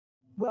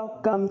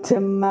Welcome to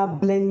my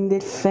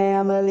blended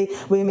family.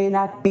 We may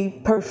not be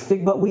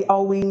perfect, but we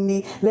all we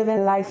need.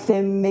 Living life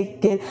and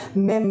making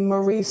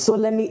memories. So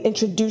let me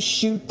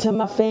introduce you to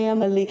my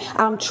family.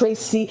 I'm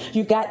Tracy.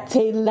 You got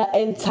Taylah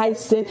and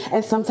Tyson,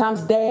 and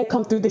sometimes Dad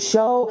come through the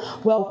show.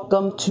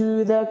 Welcome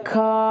to the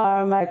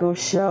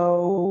Carmichaels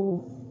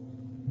show.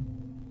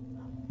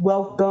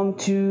 Welcome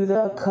to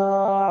the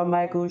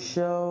Carmichaels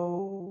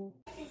show.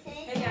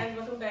 Hey guys,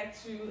 welcome back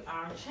to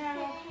our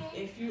channel.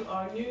 If you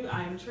are new,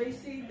 I am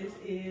Tracy. This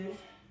is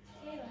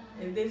Taylah.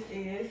 And this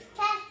is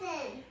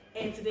Tyson.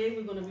 And today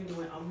we're going to be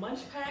doing a munch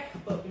pack.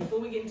 But before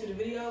we get into the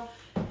video,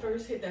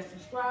 first hit that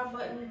subscribe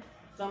button,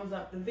 thumbs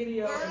up the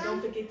video, and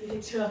don't forget to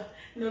hit your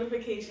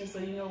notifications so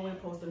you know when we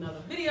post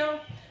another video.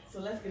 So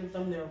let's get a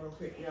thumbnail real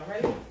quick. Y'all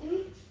ready?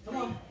 Come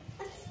on.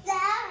 Let's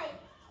start.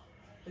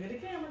 Look at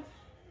the camera.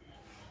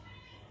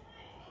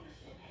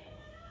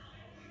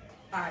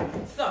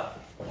 Alright, so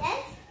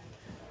Yes.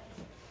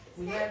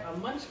 we have a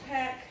munch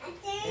pack,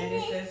 and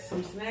it says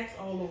some snacks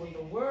all over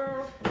the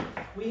world.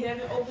 We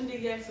haven't opened it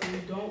yet, so we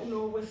don't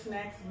know what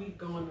snacks we're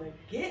gonna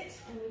get.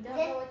 And we don't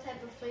know what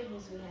type of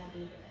flavors we have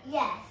either.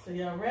 Yes. So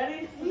y'all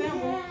ready for that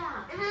one?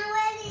 Yeah. I'm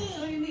What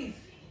ready. do you need?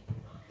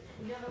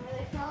 We don't know where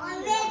they're from.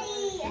 I'm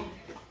ready.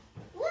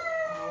 Woo.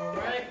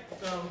 Alright,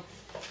 so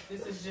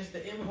this is just the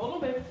hold on,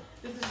 baby.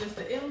 This is just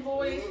the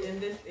invoice,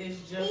 and this is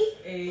just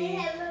a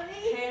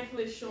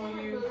pamphlet showing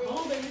you.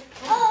 Hold on, baby.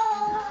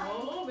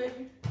 Hold on,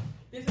 baby.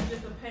 This is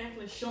just a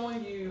pamphlet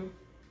showing you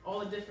all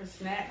the different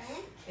snacks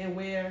and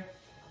where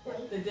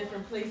the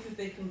different places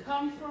they can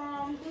come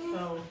from.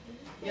 So,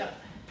 yep,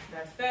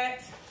 that's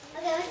that.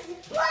 Okay, let's do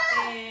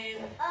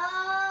And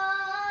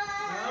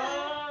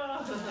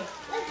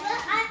I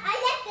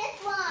like this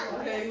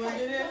one. okay, you want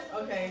to do this?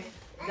 Okay,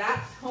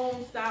 that's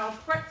home style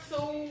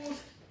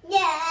pretzels.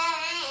 Yeah.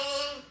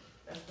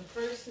 That's the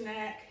first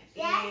snack.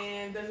 Yeah.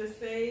 And does it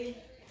say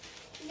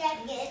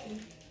That's good.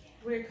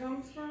 where it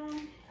comes from?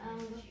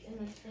 Look in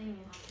the thing.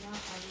 It's not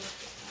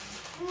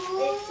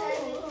it says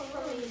it's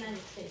from the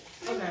United States.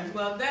 Okay,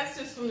 well, that's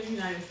just from the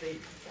United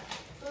States.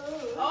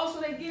 Oh, so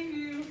they give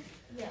you.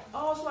 Yeah.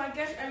 Oh, so I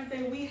guess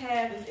everything we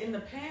have is in the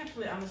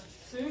pamphlet. I'm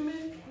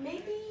assuming.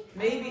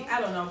 Maybe.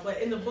 I don't know,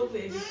 but in the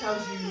booklet it just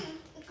tells you.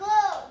 Go.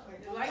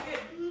 You like it?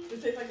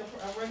 It tastes like a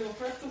regular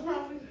pretzel,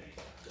 probably.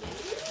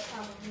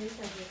 Probably. It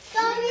says it's It tastes a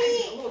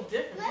Tommy. little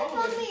different. Let Hold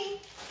on, baby.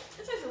 Tommy.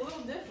 It tastes a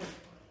little different.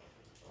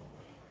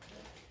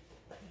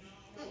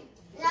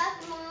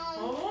 Last one.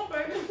 Hold on,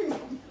 baby.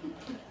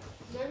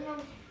 There's no.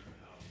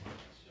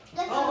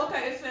 Oh,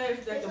 okay. It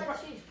says that It's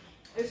like cheese.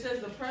 it says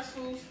the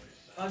pretzels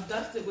are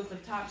dusted with a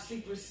top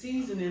secret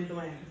seasoning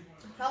blend.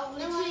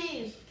 Probably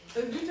cheese.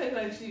 It do taste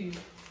like cheese.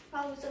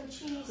 Probably some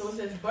cheese. So it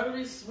says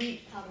buttery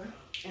sweet Powder.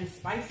 and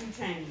spicy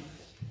tang.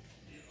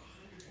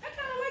 I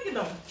kind of like it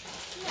though.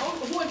 Oh,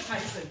 the one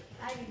Tyson.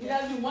 I You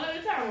gotta do one at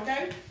a time,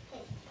 okay?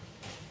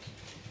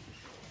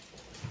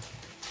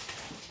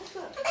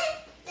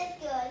 That's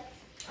good.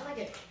 I like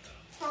it.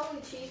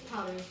 Probably cheese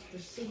powder is the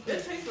secret.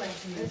 This tastes like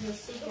cheese. There's a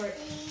secret.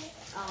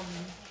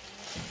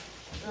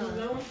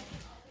 Another one?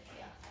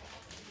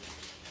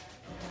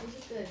 This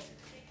is good.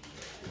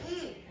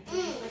 Good.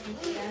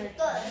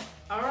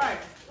 All right.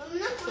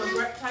 Next So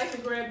one.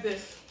 Tyson grabbed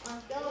this. So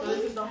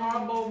this is the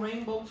Haribo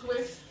Rainbow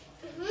Twist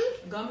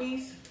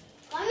gummies,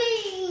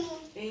 Mommy.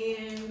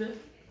 and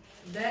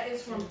that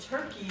is from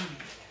Turkey.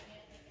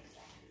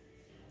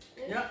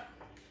 Yep,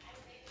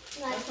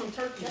 that's from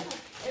Turkey.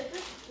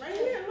 Right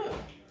here, look.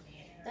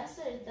 That's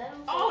it.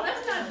 Oh,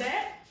 that's not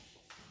that.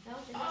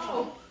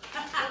 Oh,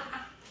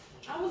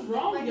 I was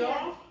wrong,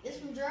 y'all. It's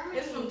from Germany.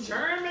 It's from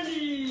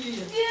Germany.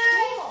 Yeah,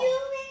 too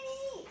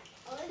many.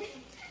 Oh, this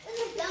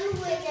is gummy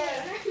with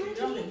it.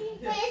 Gummy.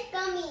 Yeah. It's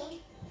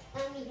gummy.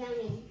 Gummy.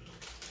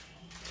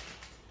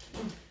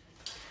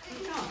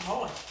 It's kind of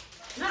hard.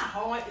 Not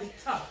hard,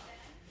 it's tough.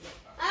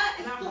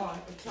 Not hard,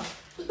 it's tough.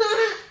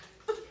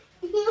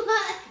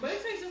 But it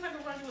tastes just like a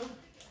regular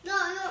No.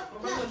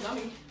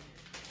 gummy.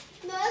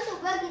 No, it's a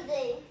regular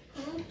thing.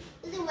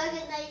 It's a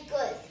regular thing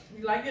good.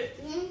 You like it?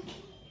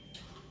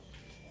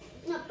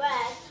 Not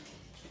bad.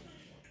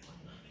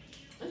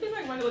 It tastes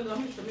like regular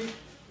gummies to me.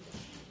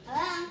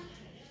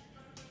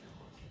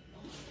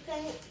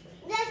 Okay,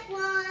 next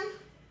one.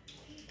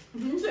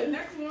 You said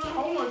next one.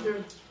 Hold on,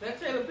 dude. Let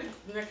Taylah pick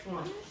the next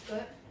one. It's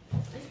good.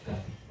 It's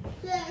good.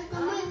 Yeah,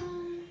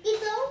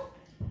 Ito.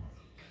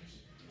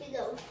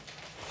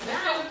 Let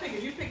Taylah pick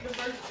it. You pick the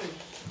first two.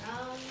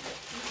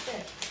 What's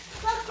this?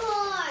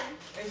 Popcorn.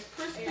 It's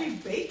crispy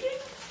bacon?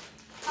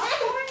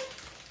 Popcorn?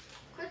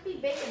 Crispy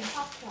bacon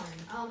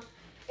popcorn.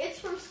 It's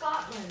from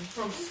Scotland.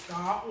 From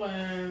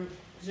Scotland.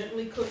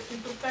 Gently cooked to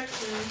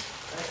perfection.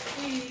 That's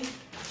key.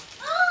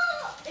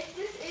 Oh! If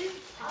this is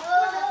Oh.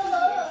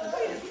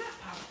 Wait, it's not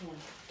popcorn.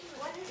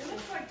 what is It it?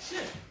 looks like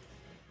chip.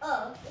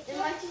 Oh. It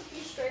might just be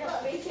straight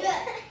up bacon.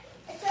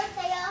 It's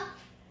okay, y'all.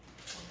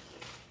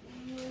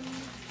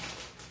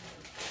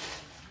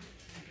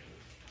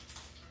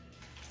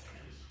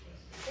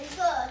 It's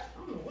good. I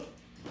don't know what.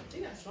 They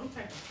got some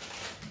type of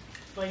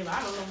flavor.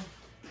 I don't know.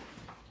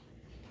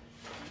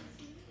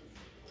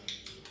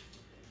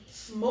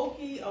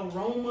 smoky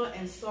aroma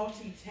and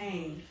salty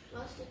tang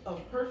of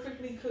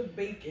perfectly cooked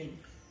bacon.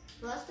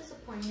 Well, that's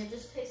disappointing. It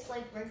just tastes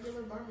like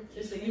regular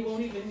barbecue. It said you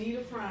won't even need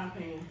a frying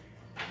pan.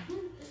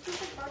 It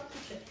tastes like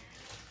barbecue chicken.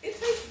 It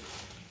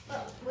tastes,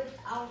 But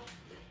without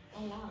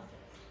a lot.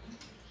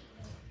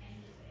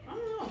 I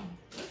don't know.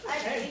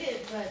 I ate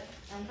it, but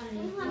I'm kind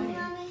of Mommy,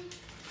 mommy.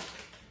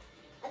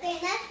 Okay,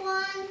 next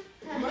one.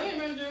 Wait a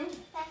minute, dude.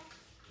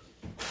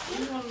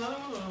 You want another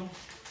one?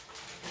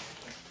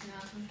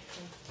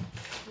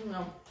 No.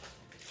 No.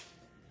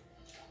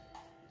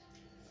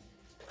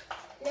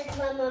 That's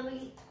my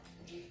mommy.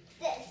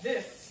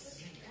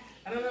 This.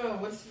 I don't know.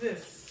 What's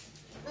this?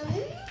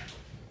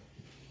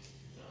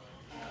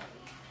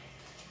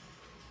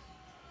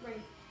 Right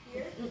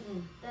here?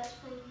 That's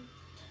from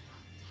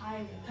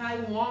Taiwan.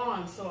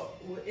 Taiwan. So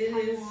it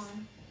is.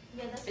 Taiwan.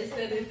 Yeah, that's It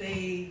said it's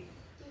a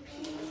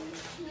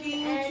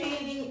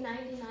Energy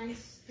 99.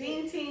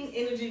 Painting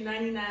Energy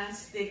 99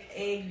 stick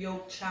egg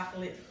yolk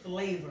chocolate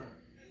flavor.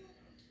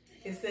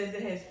 It says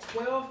it has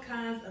 12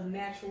 kinds of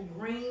natural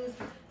grains.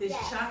 This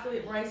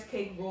chocolate rice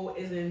cake roll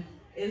is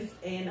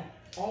an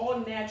all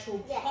natural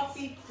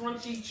puffy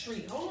crunchy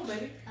treat. Hold on,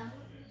 baby.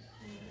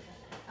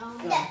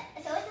 Yeah.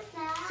 So it's a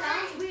snack.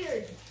 Sounds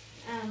weird.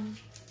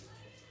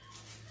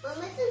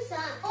 Listen, son.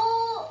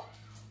 Oh.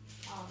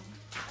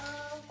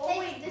 Oh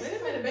wait, this Wait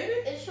is a minute, like,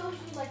 baby. it shows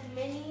you like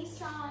mini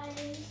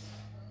size,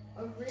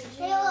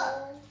 original,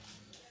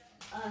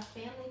 Taylah.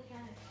 family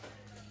pack.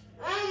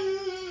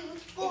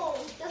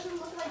 Oh. It doesn't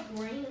look like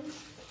grains.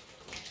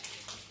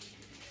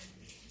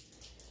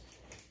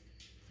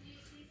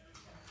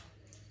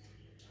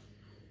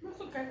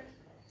 That's okay.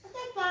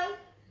 Okay, fine.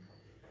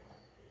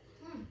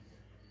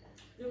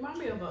 It reminds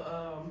me of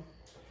a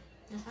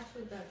It's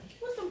actually good.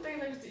 what's some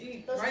thing I used to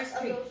eat? Those, Rice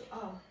cake.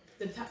 oh,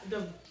 The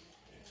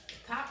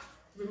top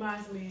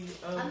reminds me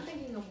of I'm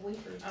thinking of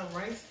wafers. a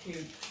rice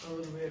cake a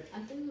little bit,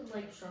 I'm thinking of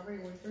like strawberry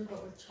wafers,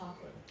 but with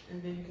chocolate.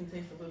 and then you can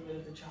taste a little bit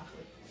of the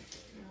chocolate.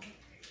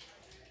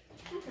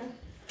 Yeah. Okay.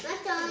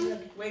 Next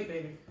one. Wait,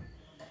 baby.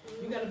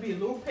 You gotta be a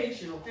little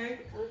patient, okay?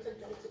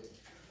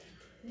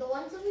 The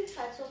ones that we've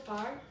had so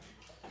far,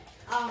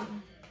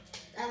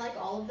 I like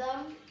all of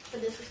them,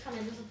 but this is kind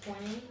of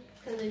disappointing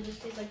because they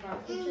just taste like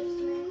barbecue chips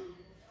to me.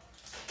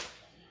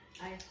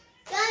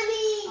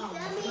 Gummy. No,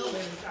 Gummy.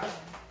 baby, stop.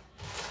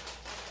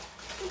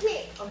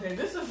 Okay. Okay,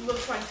 this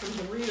looks like some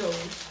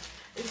Doritos.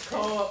 It's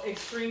called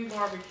Extreme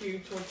Barbecue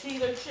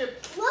Tortilla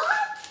Chips, What?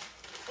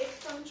 It's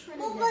from Trinidad.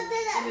 What was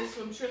and it? it's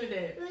from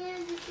Trinidad. Trinidad.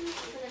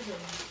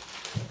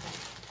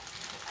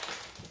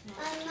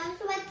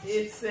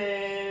 It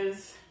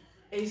says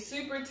a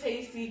super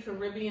tasty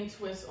Caribbean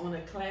twist on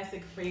a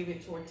classic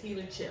favorite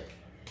tortilla chip.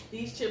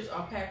 These chips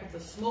are packed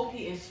with a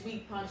smoky and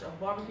sweet punch of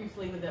barbecue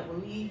flavor that will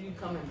leave you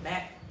coming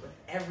back with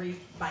every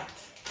bite.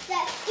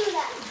 Let's do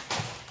that.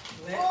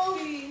 Let's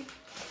see.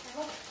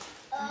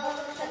 I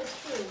hope that is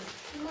true.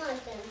 Come on,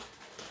 then.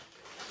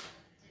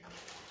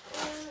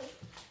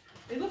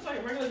 It looks like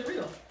a regular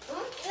Dorito.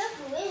 That's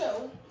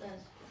real.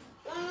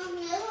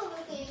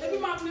 Maybe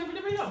mom's never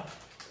Dorito.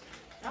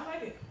 I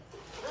like it.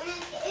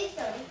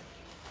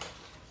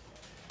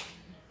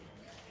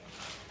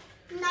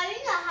 No,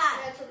 you're not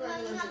hot. That's a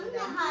regular No, Dorito.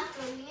 not hot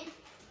for me.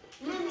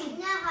 Mommy,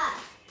 not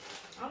hot.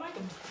 I like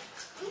them.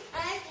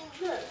 I like it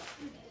good.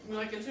 You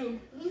like it too?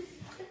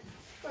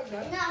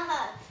 Not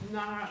hot.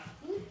 Nah.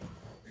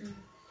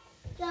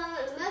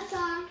 Next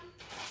one.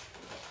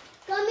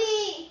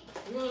 Gummy.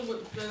 We're gonna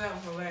put that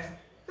out for last.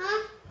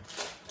 Huh?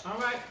 All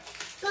right.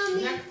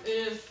 Gummy. Next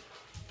is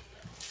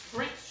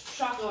French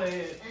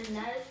chocolate, And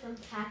that is from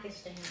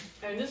Pakistan.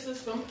 and this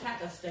is from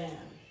Pakistan.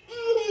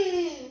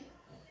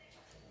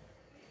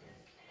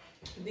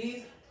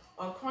 These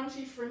are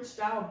crunchy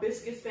French-style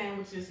biscuit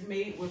sandwiches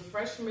made with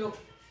fresh milk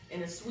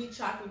and a sweet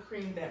chocolate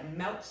cream that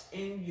melts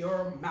in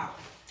your mouth.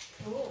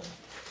 Cool.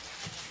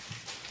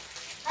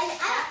 I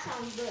That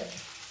sounds good.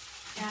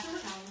 That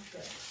sounds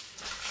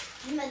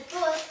good. You must go.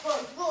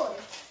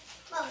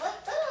 Mom,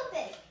 what's a little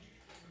bit?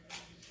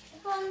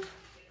 This one.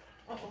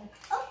 Uh-oh.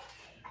 Oh.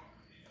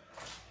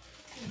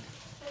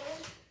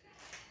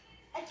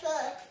 That's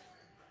good.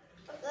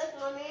 That's good,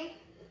 mommy.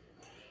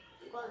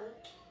 Good.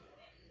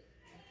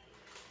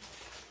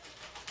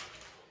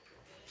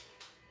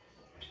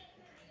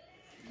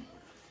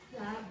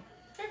 Yeah.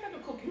 Tastes like a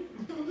cookie.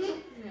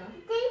 Yeah.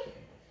 Okay.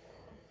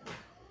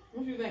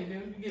 What do you think,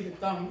 dude? You give it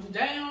thumbs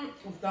down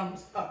or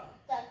thumbs up?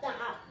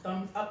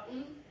 Thumbs up.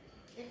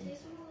 It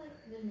tastes more like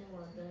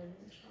vanilla than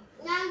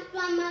chocolate. Next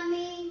one,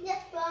 mommy.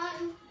 This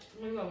one.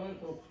 Wait.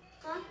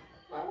 Huh?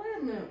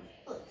 Wait a minute.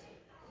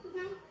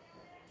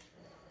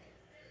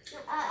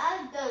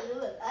 I'm done.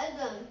 Look, I'm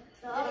done.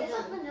 It tastes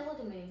like vanilla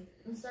to me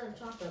instead of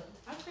chocolate.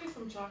 I taste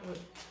some chocolate.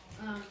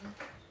 Yeah.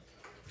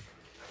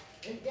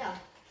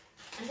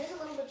 It tastes a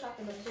little bit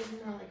chocolate, but it tastes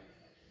more like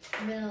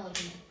vanilla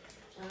to me.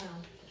 I don't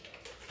know.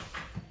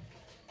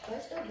 But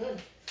it's still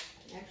good.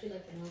 I actually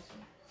like vanilla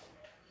too.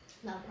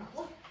 Not a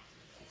problem.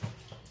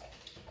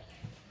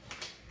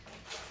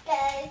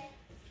 Okay.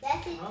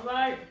 That's it. All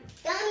right.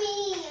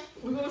 Gummy.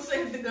 We're going to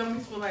save the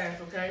gummies for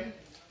last, okay?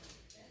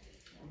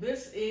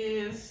 This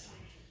is,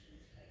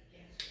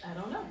 I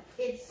don't know.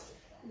 It's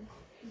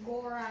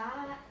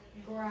Goralki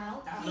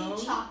know.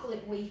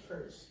 chocolate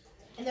wafers.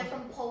 And they're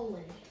from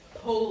Poland.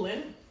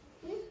 Poland.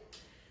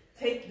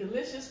 Take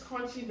delicious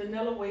crunchy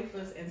vanilla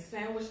wafers and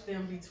sandwich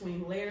them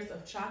between layers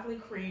of chocolate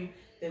cream,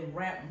 then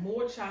wrap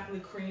more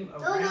chocolate cream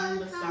around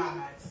the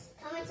sides.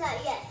 Comment out,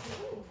 yes.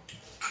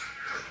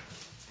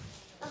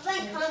 I'm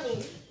like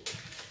coming.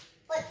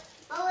 But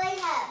all I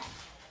have.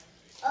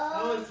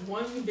 Oh, it's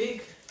one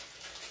big.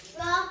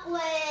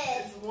 Chocolate.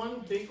 It's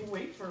one big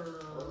wafer.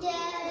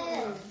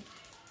 Yeah.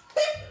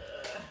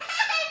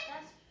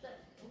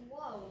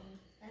 Whoa.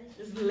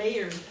 It's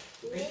layered.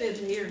 They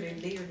said layered. They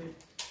layered it.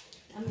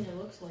 I mean, it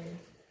looks layered.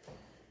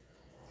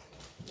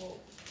 Whoa.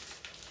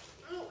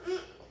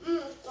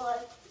 God.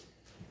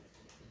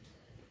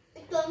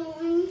 It's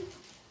coming.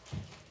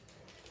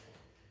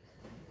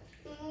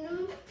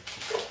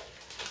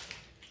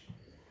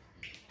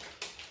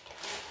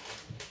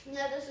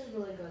 Yeah, this is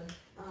really good.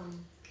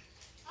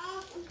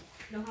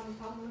 Don't have a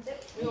problem with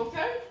it. You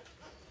okay?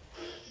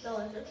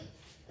 Delicious.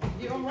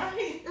 You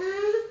alright?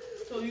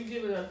 So you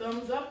give it a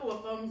thumbs up or a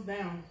thumbs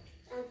down?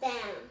 I'm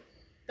down.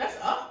 That's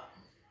up.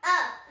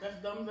 Up. That's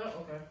thumbs up.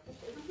 Okay.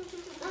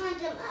 I want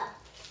them up.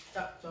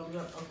 Up. Thumbs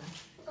up.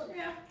 Okay.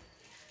 Yeah.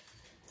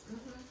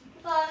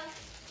 But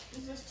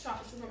It's just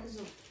chocolate. It's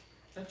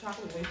a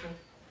chocolate wafer.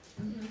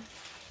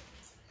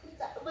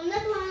 the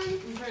next one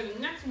Okay. The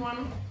next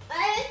one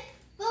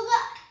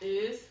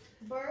is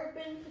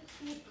Bourbon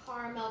petite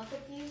caramel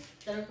cookies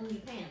that are from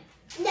Japan.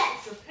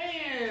 yes.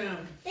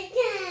 Japan. They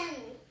can.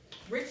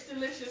 Rich,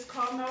 delicious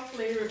caramel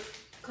flavor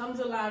comes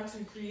alive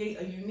to create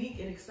a unique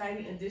and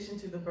exciting addition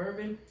to the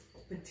bourbon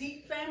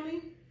petite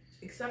family.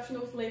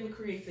 Exceptional flavor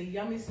creates a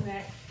yummy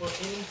snack for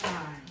any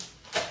time.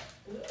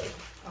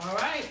 All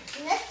right.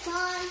 Next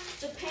one.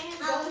 Japan,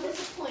 don't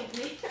disappoint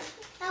me.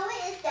 Now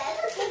wait, is that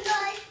a good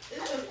guy?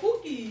 It's a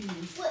cookie.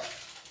 What?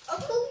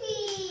 A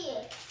cookie.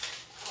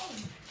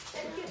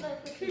 They're cute little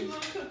Cute cookies.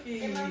 little cookie.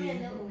 They remind me of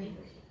little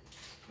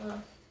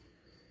wafers.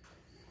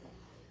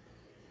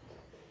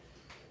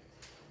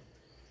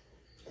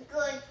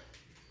 Good.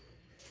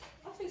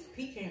 I think it's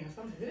pecan or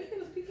something. Did they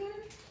think it's pecan?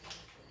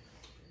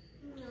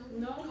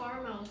 No.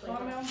 Caramel flavor.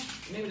 Caramel?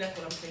 Maybe that's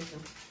what I'm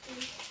tasting.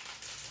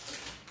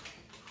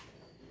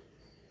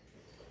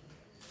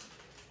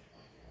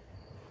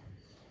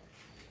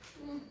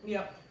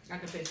 Yep, I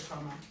can taste the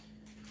caramel.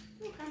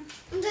 Okay.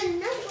 And the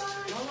next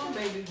one. Hold on,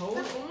 baby. Hold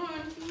on.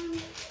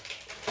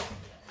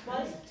 Why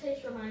does it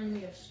taste reminding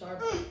me of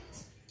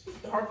Starbucks?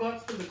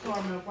 Starbucks to the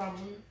caramel,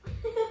 probably.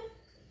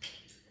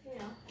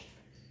 Yeah.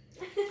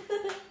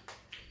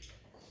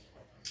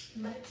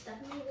 But it's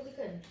definitely really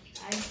good.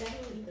 I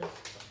definitely eat this.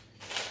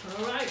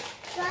 All right.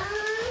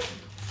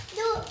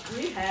 Two.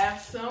 We have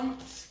some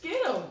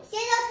Skittles.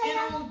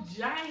 Skittle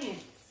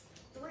Giants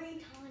 3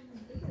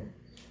 times bigger.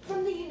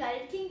 From the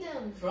United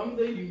Kingdom. from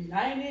the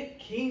United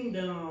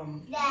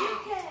Kingdom. Yeah.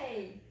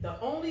 UK. The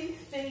only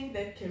thing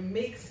that can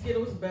make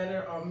Skittles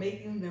better are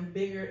making them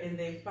bigger, and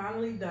they've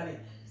finally done it.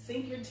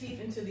 Sink your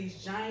teeth into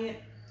these giant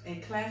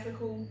and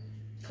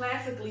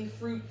classically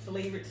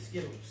fruit-flavored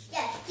Skittles.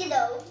 Yes,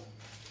 Skittle.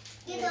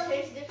 Does it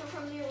taste different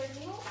from the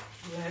original?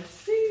 Let's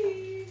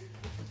see.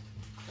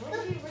 What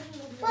is the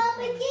original?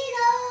 Papa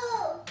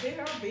Skittle. They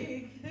are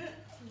big.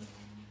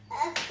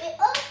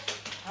 Oh,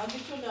 I'll get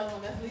you another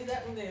one. Let's leave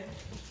that one there.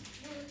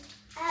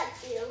 I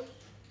have two.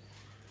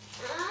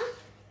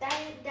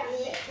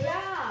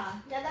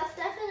 Yeah, that's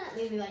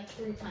definitely like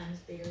 3 times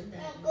bigger than the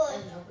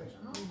original.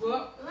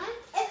 But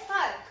It's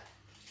hard.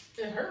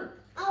 it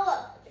hurt. Oh,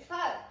 look, it's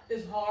hard.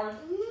 It's hard.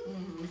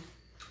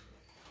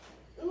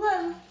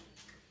 Well,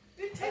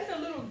 It tastes a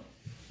little,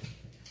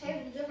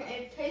 Tastes different.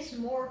 It tastes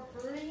more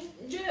fruity.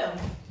 yeah.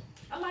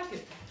 I like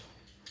it.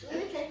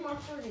 It tastes more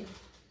fruity.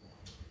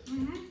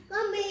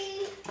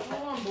 Mommy.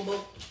 Hold on, boo boo.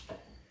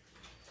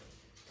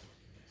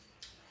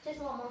 Tastes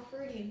a lot more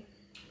fruity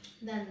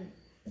than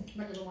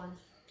regular ones.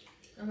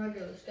 And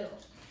regular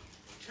Skittles.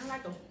 I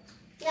like them.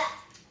 Yeah.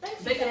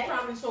 Thanks, They are UK.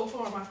 probably so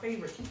far my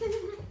favorite.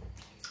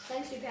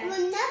 Thanks, UK.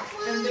 The next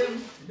one. And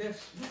then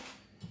this.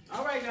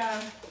 All right,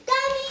 guys.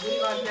 We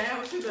are Gummy.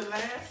 down to the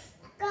last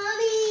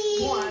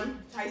Gummy.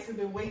 one. Tyson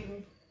been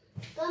waiting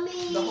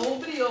Gummy. the whole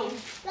video.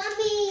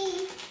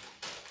 Gummy.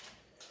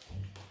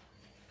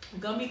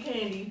 Gummy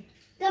candy.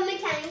 Gummy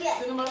can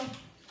get. Cinema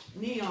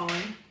neon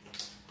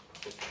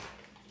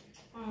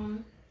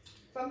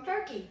From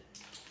Turkey.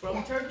 from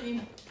Yeah.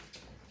 Turkey.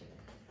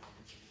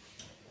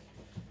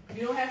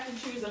 You don't have to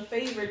choose a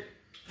favorite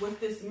with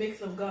this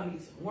mix of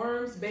gummies.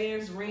 Worms,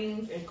 bears,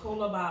 rings, and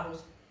cola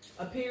bottles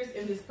appears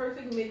in this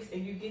perfect mix,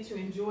 and you get to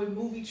enjoy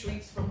movie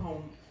treats from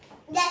home.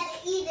 Yes,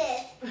 eat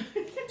it. Eat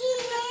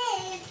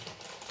it.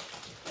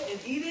 And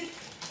eat it.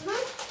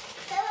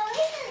 There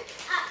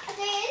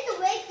is a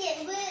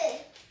wicked wood.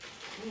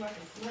 Ooh, I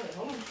can smell it.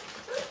 Hold on.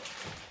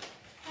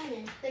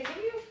 Hey, they give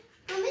you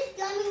Mommy's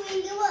gummy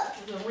ring you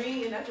up. There's a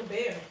ring and that's a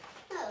bear.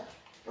 Oh,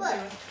 look,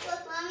 Okay. look,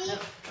 mommy.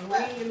 Yep. A Look.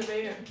 ring and a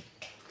bear.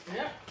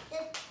 Yep.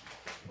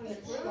 Just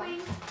a blue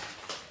ring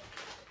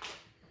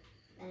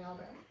and a yellow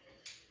bear.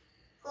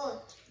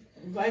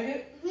 You like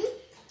it?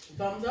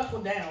 Thumbs up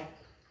or down?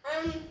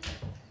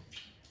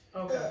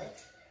 Okay.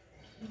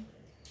 Good.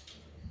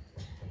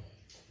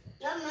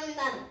 Yum, yum,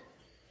 yum.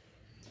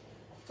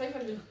 Take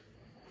like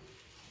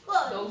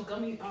Good. those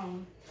gummy,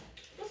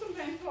 what's some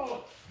thing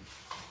called?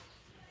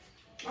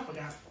 I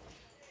forgot.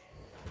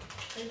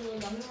 Like a little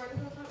gummy worms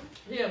or something?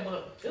 Yeah,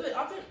 but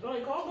I think, are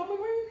they called gummy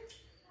rings?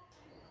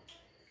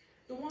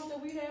 The ones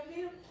that we have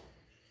here?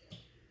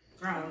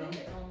 I don't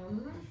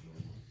know.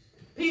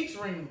 Peach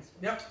rings.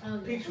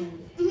 Yep, peach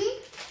rings.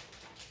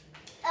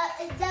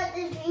 Is that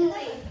the green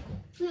ring?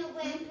 Green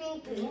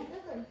ring.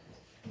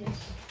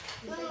 Yes.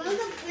 Remember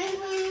the green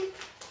ring?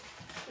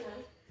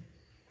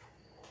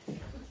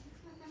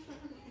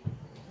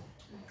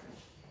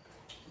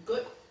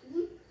 Good.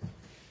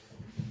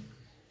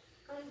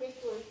 This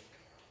one.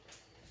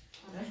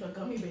 That's a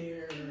gummy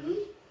bear.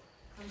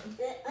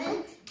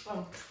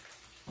 Oh.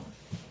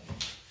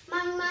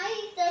 Mama,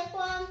 eat this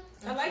one.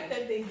 I like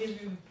that they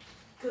give you,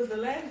 because the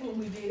last one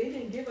we did, they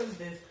didn't give us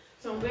this.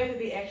 So I'm glad that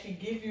they actually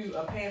give you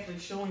a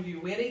pamphlet showing you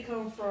where they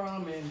come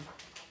from and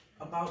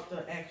about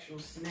the actual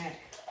snack.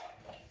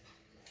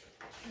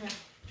 Yeah.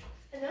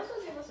 And they also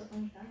gave us a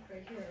fun fact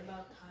right here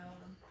about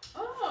Taylah.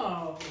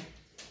 Oh.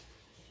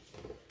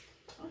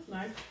 That's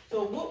nice.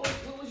 So what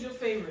was your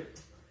favorite?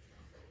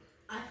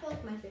 I feel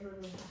like my favorite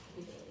would have to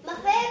be Bailey. My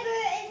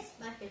favorite is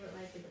My favorite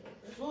might be the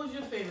Bailey. What was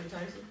your favorite,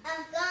 Tyson?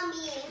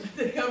 gummy.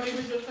 The gummy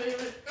was your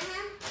favorite?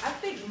 I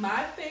think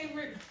my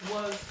favorite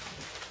was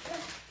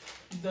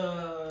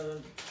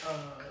the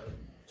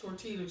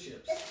tortilla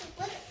chips.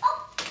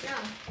 Oh, Yeah.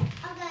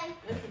 okay.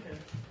 That's okay.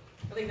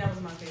 I think that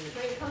was my favorite.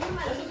 Wait, come on,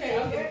 my That's least okay.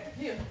 favorite. Okay.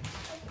 Here.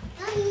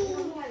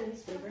 Gummy. My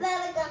least favorite.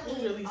 Better What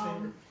was your gummy. least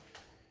favorite?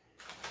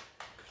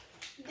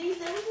 There's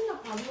never a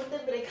problem with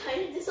them, but it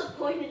kind of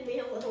disappointed me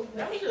a little bit.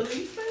 That was your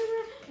least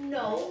favorite?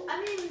 No,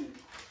 I mean,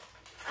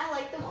 I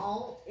like them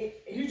all.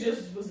 You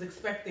just was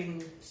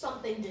expecting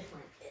something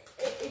different.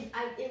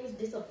 It was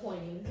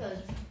disappointing because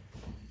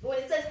when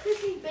it says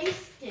crispy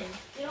bacon,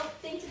 you don't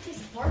think it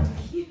tastes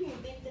barbecue. You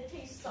think it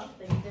tastes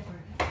something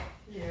different.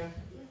 Yeah.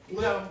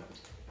 Well,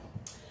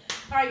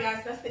 alright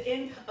guys, that's the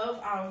end of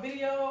our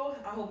video.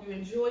 I hope you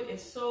enjoyed. If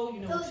so,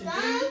 you know what to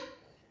do.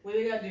 What do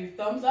you gotta do?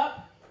 Thumbs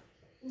up,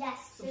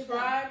 Yes.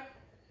 subscribe,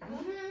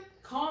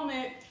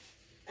 comment.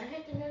 And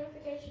hit the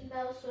notification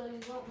bell so you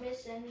won't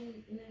miss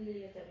any new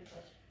videos that we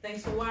post.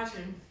 Thanks for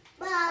watching.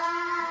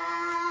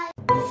 Bye.